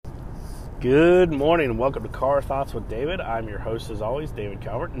Good morning and welcome to Car Thoughts with David. I'm your host as always, David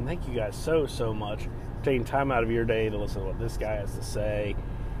Calvert, and thank you guys so much for taking time out of your day to listen to what this guy has to say.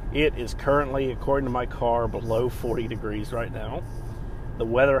 It is currently, according to my car, below 40 degrees right now. The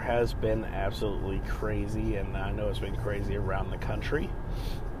weather has been absolutely crazy, and I know it's been crazy around the country.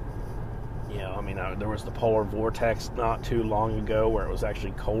 There was the polar vortex not too long ago where it was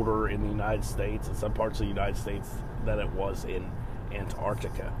actually colder in the United States, in some parts of the United States, than it was in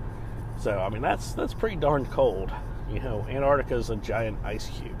Antarctica. So, that's pretty darn cold. Antarctica's a giant ice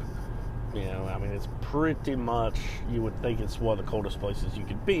cube. It's pretty much, you would think it's one of the coldest places you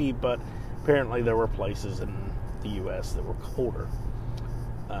could be, but apparently there were places in the U.S. that were colder.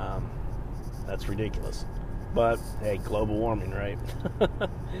 That's ridiculous. But, hey, global warming, right?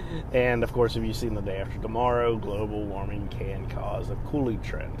 And, of course, if you've seen The Day After Tomorrow, global warming can cause a cooling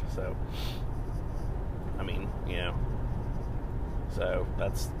trend. So, so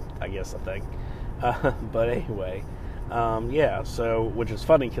that's, I guess, a thing. But anyway, which is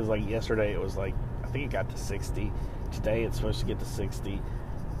funny because, yesterday it was, I think it got to 60. Today it's supposed to get to 60.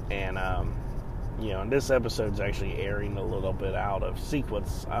 And, and this episode's actually airing a little bit out of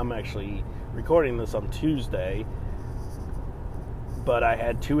sequence. I'm actually recording this on Tuesday, but I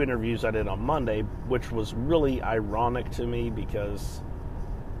had 2 interviews I did on Monday, which was really ironic to me because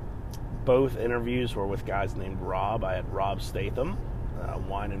both interviews were with guys named Rob. I had Rob Statham,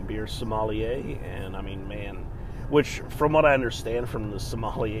 wine and beer sommelier, and which from what I understand from the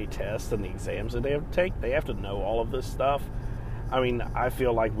sommelier test and the exams that they have to take, they have to know all of this stuff. I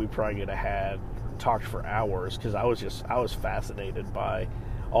feel like we probably could have talked for hours because I was fascinated by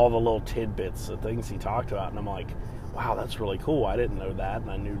all the little tidbits of things he talked about, and I'm like, wow, that's really cool. I didn't know that,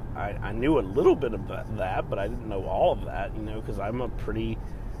 and I knew a little bit of that, but I didn't know all of that, because I'm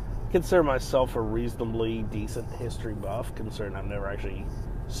consider myself a reasonably decent history buff, considering I've never actually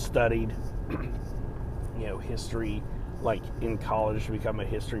studied, history, in college to become a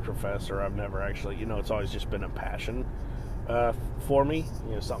history professor. I've never actually, it's always just been a passion for me,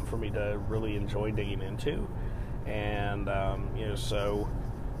 something for me to really enjoy digging into. And, I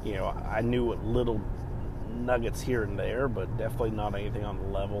knew little nuggets here and there, but definitely not anything on the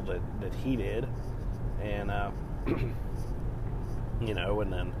level that he did. And, and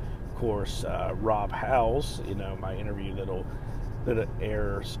then, of course, Rob Howells, my interview that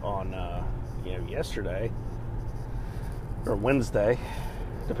airs on, yesterday, or Wednesday,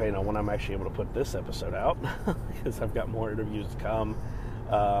 depending on when I'm actually able to put this episode out, because I've got more interviews to come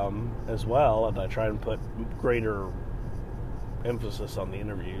as well, and I try and put greater emphasis on the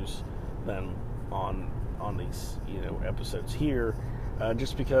interviews than on these episodes here,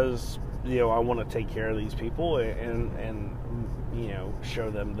 just because I want to take care of these people and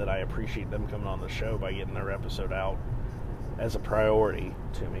show them that I appreciate them coming on the show by getting their episode out as a priority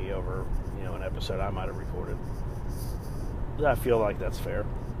to me over an episode I might have recorded. I feel like that's fair.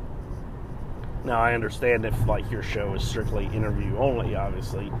 Now, I understand if your show is strictly interview only,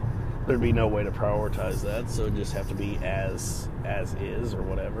 obviously there'd be no way to prioritize that, so it'd just have to be as is or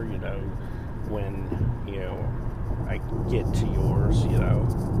whatever. When I get to yours,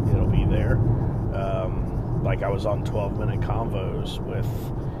 it'll be there. I was on 12-minute convos with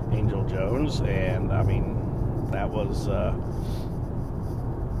Angel Jones, and that was a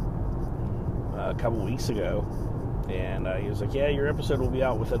couple weeks ago. And he was like, yeah, your episode will be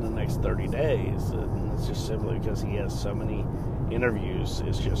out within the next 30 days. And it's just simply because he has so many interviews.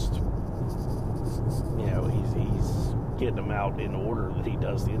 It's just, he's getting them out in order that he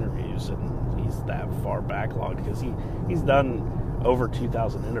does the interviews. And he's that far backlogged because he's done over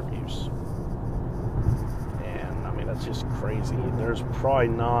 2,000 interviews. And, that's just crazy. There's probably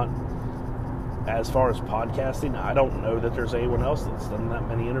not, as far as podcasting, I don't know that there's anyone else that's done that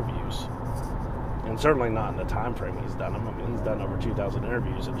many interviews. And certainly not in the time frame he's done them. He's done over 2,000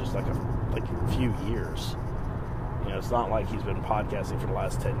 interviews in just a few years. It's not like he's been podcasting for the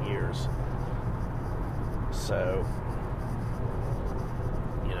last 10 years. So,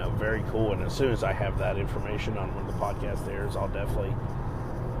 very cool. And as soon as I have that information on when the podcast airs, I'll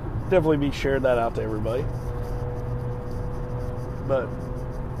definitely be sharing that out to everybody. But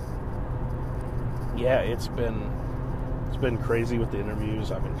yeah, it's been crazy with the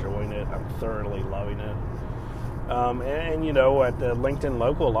interviews. I'm enjoying it. I'm thoroughly loving it. At the LinkedIn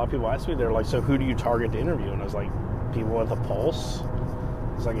Local, a lot of people ask me, they're like, so who do you target to interview? And I was like, people with a pulse.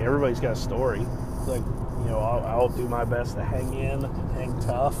 It's like, everybody's got a story. It's like, I'll do my best to hang in, hang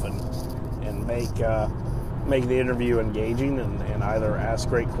tough, and make the interview engaging and either ask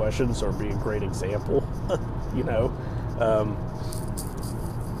great questions or be a great example,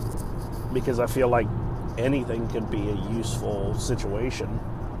 because I feel like anything could be a useful situation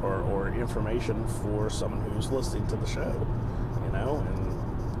or information for someone who's listening to the show, and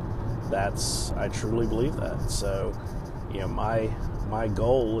I truly believe that. So, my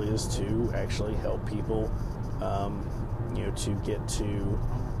goal is to actually help people, to get to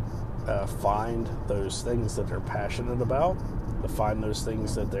find those things that they're passionate about, to find those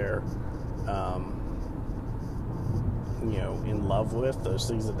things that they're, in love with, those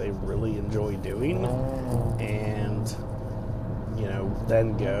things that they really enjoy doing, and,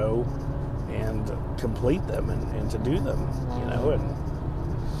 then go and complete them and to do them,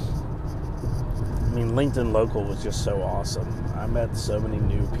 and LinkedIn Local was just so awesome. I met so many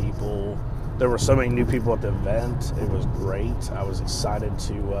new people. There were so many new people at the event. It was great. I was excited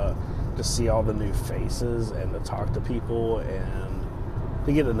to see all the new faces and to talk to people and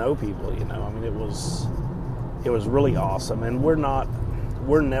to get to know people. It was really awesome. And we're a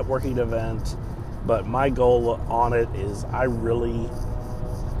networking event, but my goal on it is I really,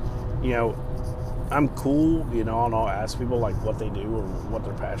 I'm cool, and I'll ask people like what they do or what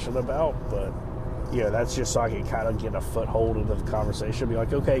they're passionate about, but that's just so I can kind of get a foothold into the conversation, be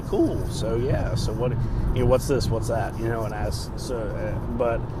like, okay, cool. So what, what's this, what's that, and ask. So,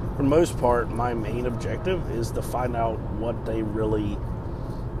 but for the most part, my main objective is to find out what they really,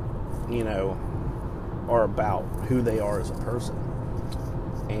 are about, who they are as a person.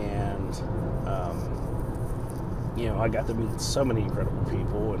 And, I got to meet so many incredible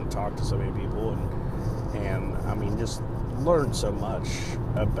people and talk to so many people and just learn so much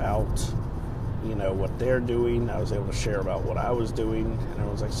about, what they're doing. I was able to share about what I was doing, and I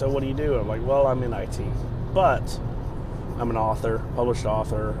was like, so what do you do? I'm like, well, I'm in IT, but I'm an author, published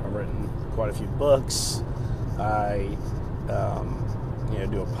author. I've written quite a few books. I,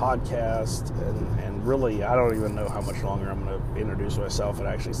 do a podcast, and really, I don't even know how much longer I'm going to introduce myself and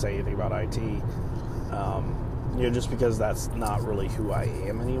actually say anything about IT. Just because that's not really who I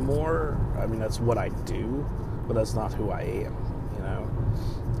am anymore. That's what I do, but that's not who I am,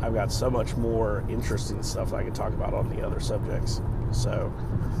 I've got so much more interesting stuff that I can talk about on the other subjects. So,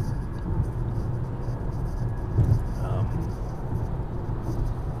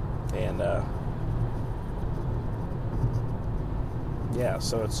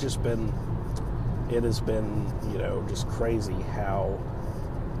 so it has been, just crazy how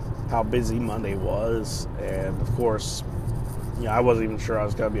busy Monday was. And of course, I wasn't even sure I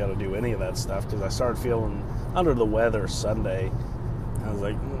was going to be able to do any of that stuff because I started feeling under the weather Sunday. I was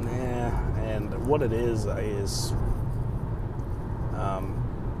like, nah. And what it is I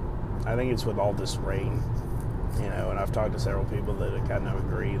think it's with all this rain, and I've talked to several people that kind of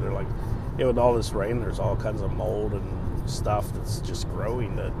agree. They're like, with all this rain, there's all kinds of mold and stuff that's just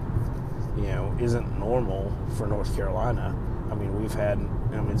growing that, isn't normal for North Carolina. We've had,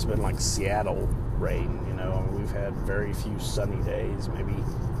 it's been like Seattle rain, we've had very few sunny days, maybe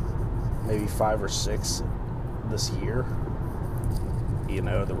 5 or 6 this year.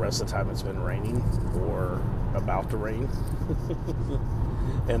 The rest of the time it's been raining or about to rain.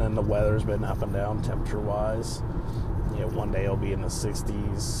 And then the weather's been up and down temperature-wise. One day it'll be in the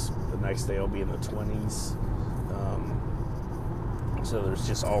 60s, the next day it'll be in the 20s. So there's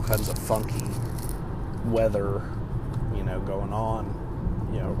just all kinds of funky weather, going on,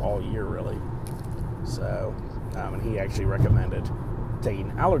 all year really. So, and he actually recommended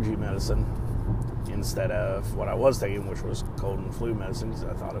taking allergy medicine instead of what I was taking, which was cold and flu medicine, because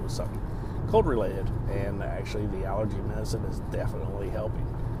I thought it was something cold related. And actually the allergy medicine is definitely helping.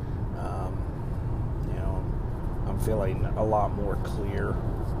 I'm feeling a lot more clear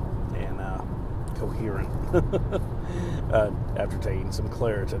and coherent after taking some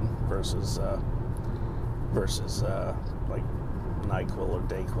Claritin versus like NyQuil or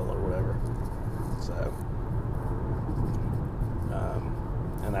DayQuil or whatever. So,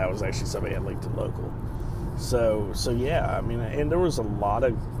 and that was actually somebody at LinkedIn Local. So yeah, and there was a lot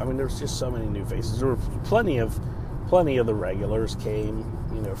of, there's just so many new faces. There were plenty of the regulars came,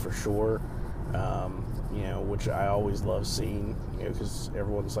 for sure. Which I always love seeing, because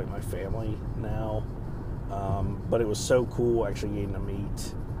everyone's like my family now. But it was so cool actually getting to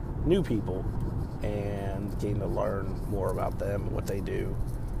meet new people and getting to learn more about them, what they do,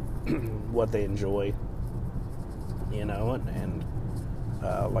 what they enjoy, and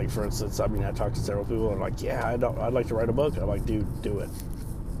like for instance, I talked to several people and like, yeah, I'd like to write a book. I'm like, dude, do it.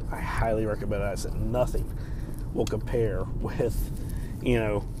 I highly recommend it. I said nothing will compare with,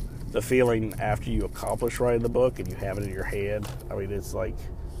 the feeling after you accomplish writing the book and you have it in your head. It's like,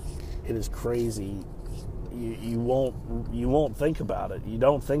 it is crazy. You won't think about it. You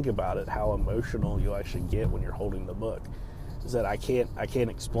don't think about it, how emotional you actually get when you're holding the book. Is that I can't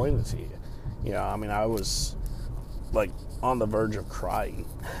explain it to you. I was like on the verge of crying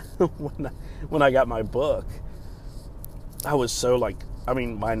when I got my book. I was so like, I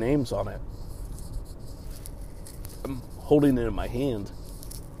mean, my name's on it. I'm holding it in my hand.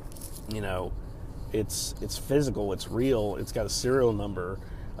 You know, it's physical, it's real, it's got a serial number,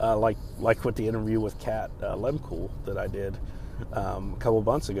 like with the interview with Kat Lemkool that I did a couple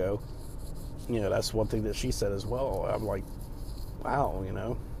months ago. You know, that's one thing that she said as well. I'm like, wow, you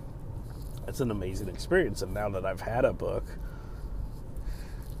know, it's an amazing experience. And now that I've had a book,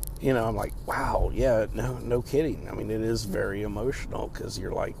 you know, I'm like, wow, yeah, no kidding. I mean, it is very emotional because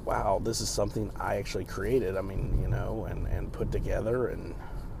you're like, wow, this is something I actually created. I mean, you know, and put together, and,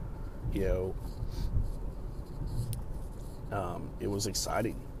 you know, it was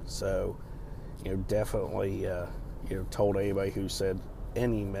exciting. So, you know, definitely, you know, told anybody who said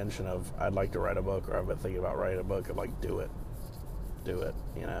any mention of I'd like to write a book or I've been thinking about writing a book, I'm like, do it,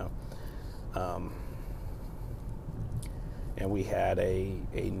 you know. And we had a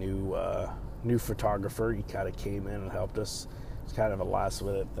new photographer. He kind of came in and helped us. It's kind of a last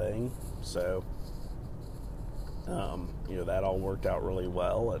minute thing, so you know, that all worked out really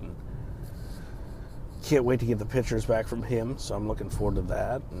well, and can't wait to get the pictures back from him. So I'm looking forward to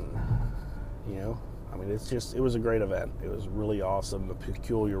that. And you know, I mean, it was a great event. It was really awesome. The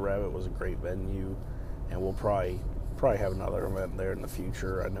Peculiar Rabbit was a great venue, and we'll probably have another event there in the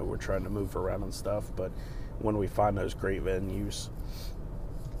future. I know we're trying to move around and stuff, but when we find those great venues,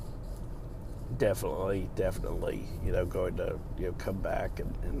 definitely, you know, going to, you know, come back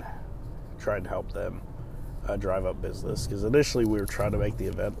and try and help them drive up business. Because initially we were trying to make the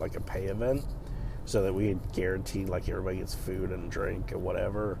event like a pay event, so that we had guaranteed like everybody gets food and drink and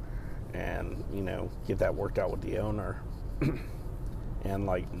whatever, and, you know, get that worked out with the owner. And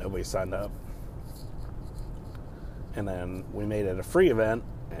like nobody signed up. And then we made it a free event,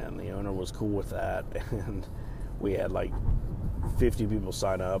 and the owner was cool with that. And we had like 50 people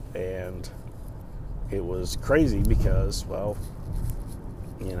sign up, and it was crazy because, well,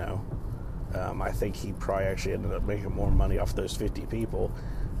 you know, I think he probably actually ended up making more money off those 50 people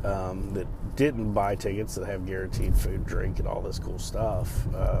that didn't buy tickets, that have guaranteed food, drink, and all this cool stuff,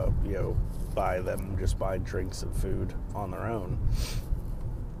 you know, by them just buying drinks and food on their own.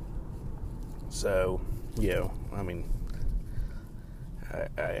 So, you know, I mean,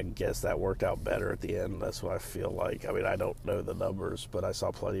 I guess that worked out better at the end. That's what I feel like. I mean, I don't know the numbers, but I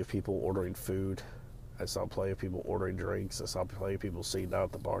saw plenty of people ordering food. I saw plenty of people ordering drinks. I saw plenty of people sitting out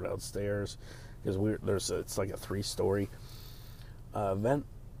at the bar downstairs, because it's like a 3-story event,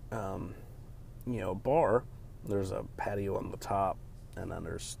 you know, bar. There's a patio on the top, and then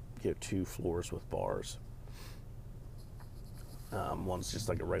there's, you know, 2 floors with bars. One's just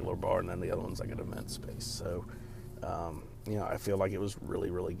like a regular bar, and then the other one's like an event space. So, you know, I feel like it was really,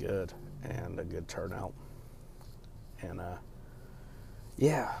 really good, and a good turnout. And,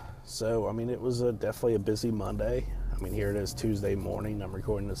 yeah, so, I mean, it was definitely a busy Monday. I mean, here it is Tuesday morning. I'm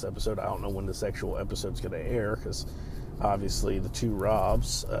recording this episode. I don't know when this actual episode's going to air, because obviously the 2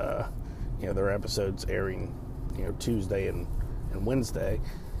 Robs, you know, their episode's airing, you know, Tuesday and Wednesday.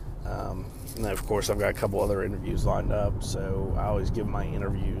 And then, of course, I've got a couple other interviews lined up, so I always give my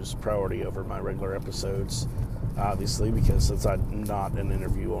interviews priority over my regular episodes, obviously, because since I'm not an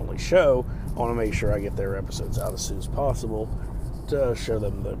interview-only show, I want to make sure I get their episodes out as soon as possible to show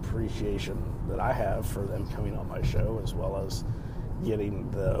them the appreciation that I have for them coming on my show, as well as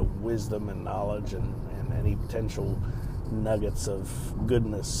getting the wisdom and knowledge and any potential nuggets of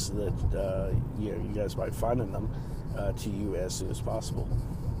goodness that you know, you guys might find in them to you as soon as possible.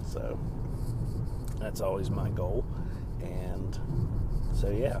 So that's always my goal. And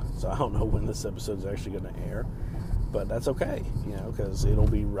so, yeah, so I don't know when this episode is actually going to air, but that's okay, you know, because it'll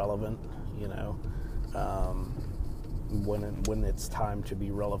be relevant, you know, when it's time to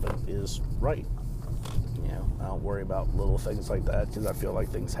be relevant is right. You know, I don't worry about little things like that, because I feel like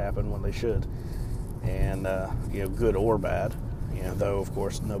things happen when they should, and you know, good or bad. You know, though of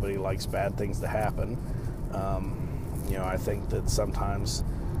course nobody likes bad things to happen. You know, I think that sometimes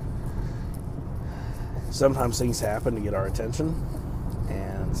things happen to get our attention,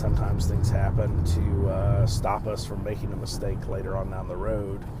 and sometimes things happen to stop us from making a mistake later on down the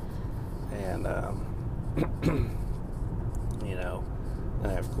road. And you know,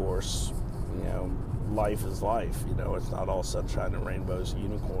 and of course, you know, life is life. You know, it's not all sunshine and rainbows and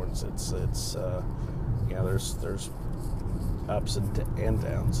unicorns. It's you know, there's ups and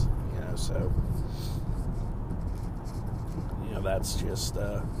downs. You know, so you know, that's just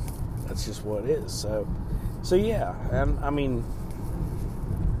what it is. So yeah, and I mean,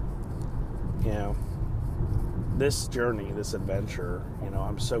 you know, this journey, this adventure, you know,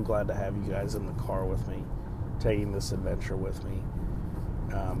 I'm so glad to have you guys in the car with me taking this adventure with me,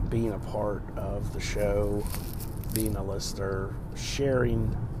 being a part of the show, being a listener,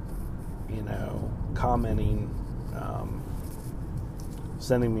 sharing, commenting,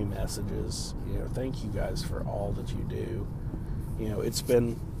 sending me messages. Thank you guys for all that you do. It's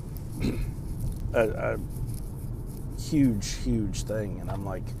been a huge thing, and I'm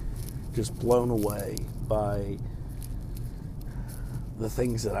like just blown away by the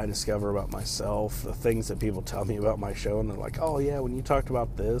things that I discover about myself, the things that people tell me about my show, and they're like, oh yeah, when you talked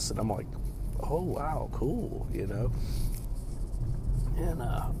about this, and I'm like, oh wow, cool, and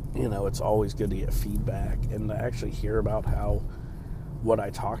it's always good to get feedback and to actually hear about how what I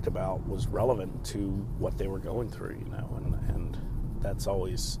talked about was relevant to what they were going through, and that's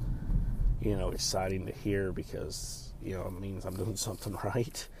always, exciting to hear, because, it means I'm doing something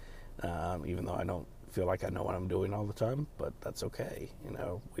right, even though I don't feel like I know what I'm doing all the time, but that's okay.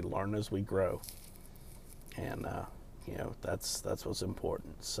 We learn as we grow, and, that's what's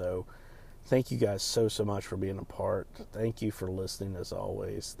important. So thank you guys so much for being a part. Thank you for listening as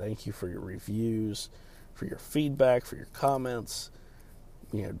always. Thank you for your reviews, for your feedback, for your comments.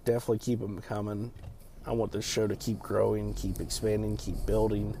 Definitely keep them coming. I want this show to keep growing, keep expanding, keep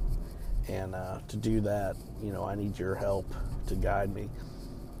building. And to do that, I need your help to guide me.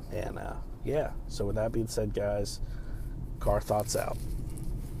 And so with that being said, guys, Car Thoughts out.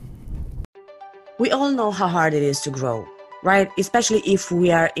 We all know how hard it is to grow, right? Especially if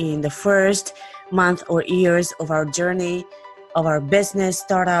we are in the first month or years of our journey, of our business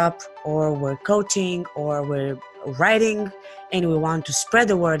startup, or we're coaching, or we're writing, and we want to spread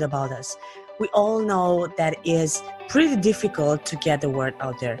the word about us. We all know that it is pretty difficult to get the word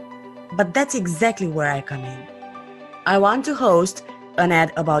out there. But that's exactly where I come in. I want to host an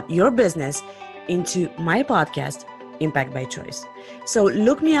ad about your business into my podcast, Impact by Choice. So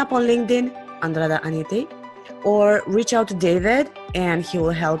look me up on LinkedIn, Andrada Anite, or reach out to David and he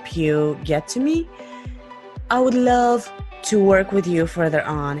will help you get to me. I would love to work with you further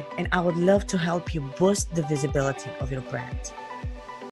on, and I would love to help you boost the visibility of your brand.